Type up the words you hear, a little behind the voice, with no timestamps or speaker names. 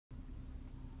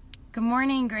Good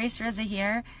morning, Grace Rosa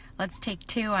here. Let's take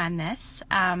two on this.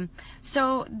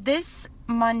 So this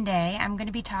Monday, I'm going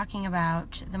to be talking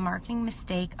about the marketing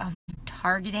mistake of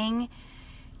targeting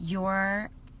your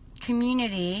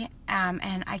community,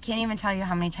 and I can't even tell you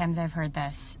how many times I've heard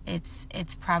this.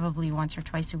 It's probably once or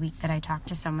twice a week that I talk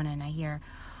to someone and I hear,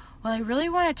 well, I really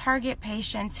want to target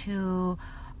patients who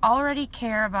already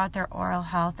care about their oral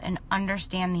health and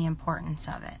understand the importance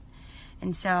of it.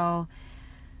 And so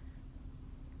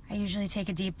I usually take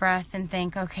a deep breath and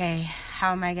think, okay,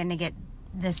 how am I going to get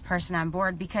this person on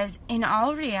board? Because in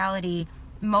all reality,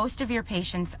 most of your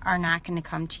patients are not going to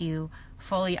come to you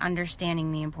fully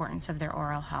understanding the importance of their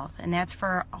oral health. And that's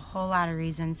for a whole lot of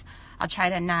reasons. I'll try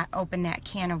to not open that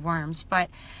can of worms. But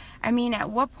I mean, at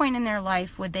what point in their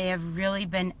life would they have really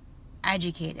been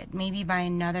educated? Maybe by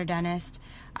another dentist,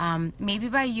 maybe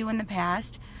by you in the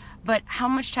past. But how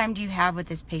much time do you have with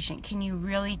this patient? Can you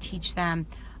really teach them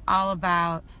all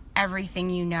about everything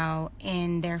you know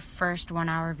in their first 1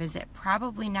 hour visit?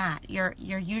 Probably not. You're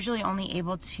usually only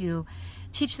able to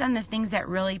teach them the things that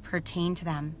really pertain to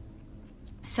them.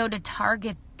 So to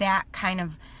target that kind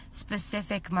of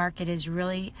specific market is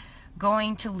really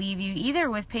going to leave you either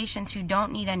with patients who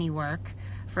don't need any work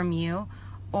from you,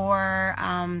 or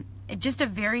just a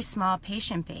very small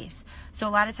patient base. So a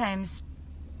lot of times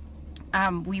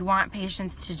we want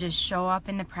patients to just show up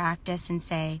in the practice and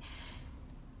say,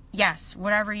 yes,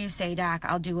 whatever you say, doc,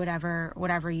 I'll do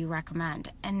whatever you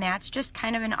recommend. And that's just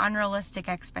kind of an unrealistic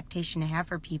expectation to have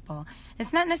for people.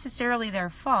 It's not necessarily their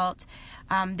fault.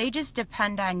 They just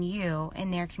depend on you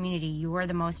in their community. You are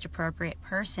the most appropriate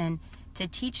person to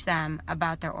teach them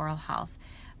about their oral health.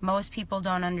 Most people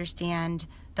don't understand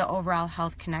the overall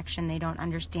health connection. They don't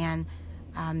understand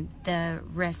the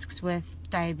risks with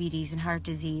diabetes and heart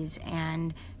disease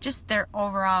and just their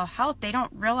overall health. They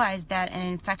don't realize that an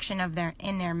infection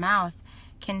in their mouth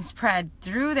can spread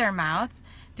through their mouth,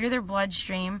 through their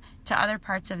bloodstream to other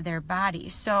parts of their body.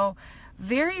 So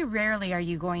very rarely are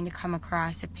you going to come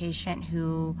across a patient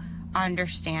who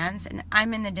understands. And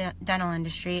I'm in the dental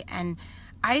industry, and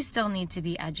I still need to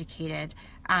be educated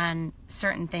on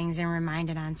certain things and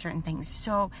reminded on certain things.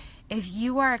 So if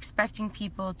you are expecting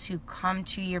people to come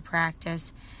to your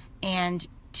practice and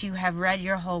to have read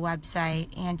your whole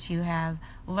website and to have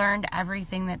learned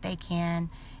everything that they can,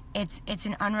 it's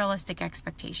an unrealistic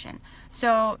expectation.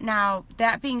 So now,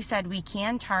 that being said, we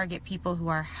can target people who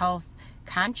are health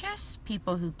conscious,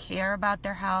 people who care about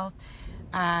their health.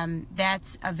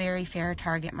 That's a very fair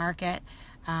target market.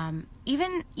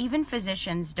 Even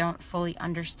physicians don't fully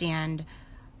understand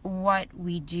what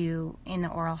we do in the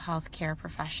oral health care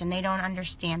profession. They don't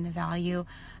understand the value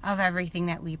of everything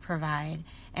that we provide,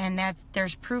 and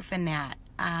there's proof in that.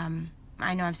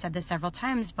 I know I've said this several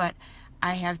times, but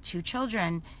I have 2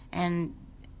 children, and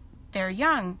they're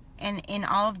young, and in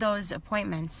all of those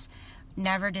appointments,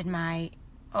 never did my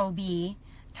OB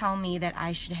tell me that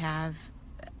I should have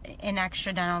an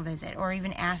extra dental visit, or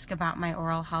even ask about my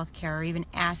oral health care, or even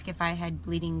ask if I had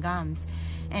bleeding gums.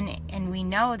 And we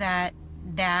know that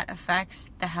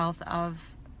affects the health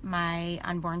of my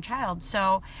unborn child.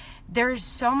 So there's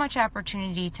so much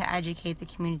opportunity to educate the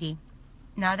community.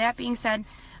 Now, that being said,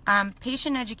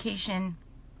 patient education,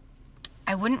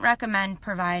 I wouldn't recommend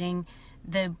providing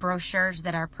the brochures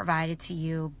that are provided to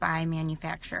you by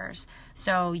manufacturers.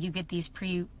 So you get these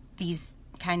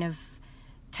kind of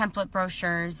template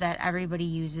brochures that everybody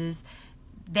uses.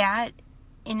 That,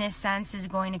 in a sense, is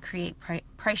going to create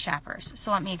price shoppers.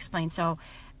 So let me explain. So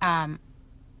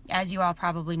as you all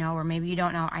probably know, or maybe you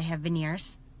don't know, I have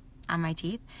veneers on my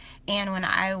teeth. And when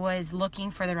I was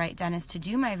looking for the right dentist to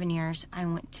do my veneers, I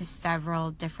went to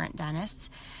several different dentists.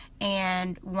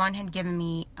 And one had given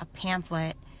me a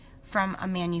pamphlet from a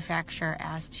manufacturer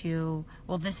as to,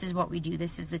 well, this is what we do.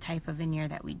 This is the type of veneer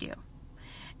that we do.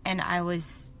 And I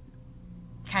was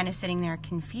kind of sitting there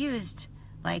confused,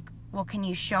 like, well, can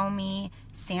you show me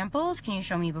samples? Can you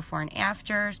show me before and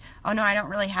afters? Oh, no, I don't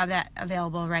really have that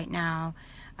available right now.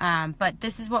 But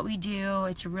this is what we do.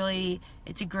 It's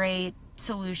a great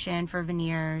solution for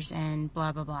veneers and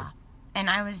blah, blah, blah. And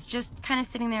I was just kind of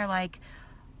sitting there like,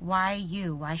 why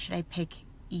you? Why should I pick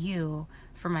you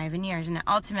for my veneers? And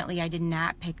ultimately, I did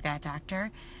not pick that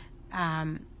doctor.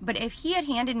 But if he had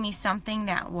handed me something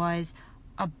that was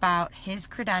about his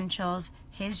credentials,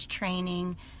 his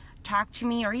training, talked to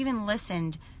me, or even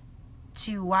listened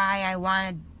to why I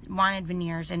wanted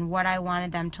veneers and what I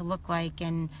wanted them to look like,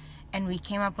 and we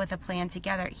came up with a plan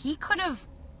together, he could have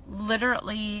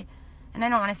literally, and I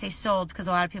don't want to say sold because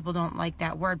a lot of people don't like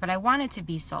that word, but I wanted to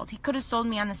be sold. He could have sold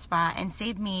me on the spot and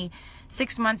saved me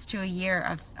 6 months to a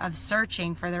year of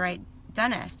searching for the right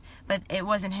dentist, but it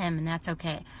wasn't him, and that's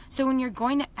okay. So when you're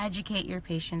going to educate your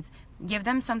patients, give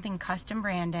them something custom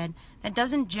branded that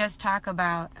doesn't just talk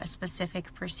about a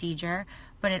specific procedure,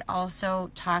 but it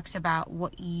also talks about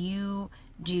what you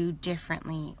do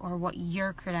differently or what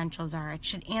your credentials are. It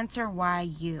should answer why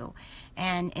you.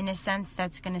 And in a sense,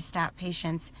 that's going to stop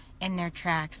patients in their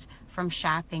tracks from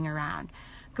shopping around.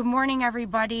 Good morning,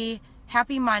 everybody.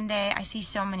 Happy Monday. I see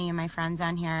so many of my friends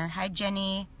on here. Hi,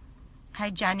 Jenny. Hi,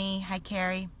 Jenny. Hi,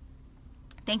 Carrie.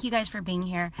 Thank you guys for being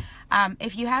here.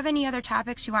 If you have any other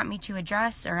topics you want me to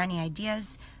address or any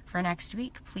ideas for next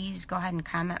week, please go ahead and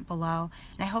comment below.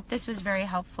 And I hope this was very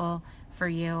helpful for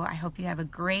you. I hope you have a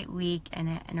great week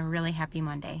and a really happy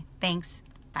Monday. Thanks.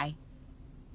 Bye.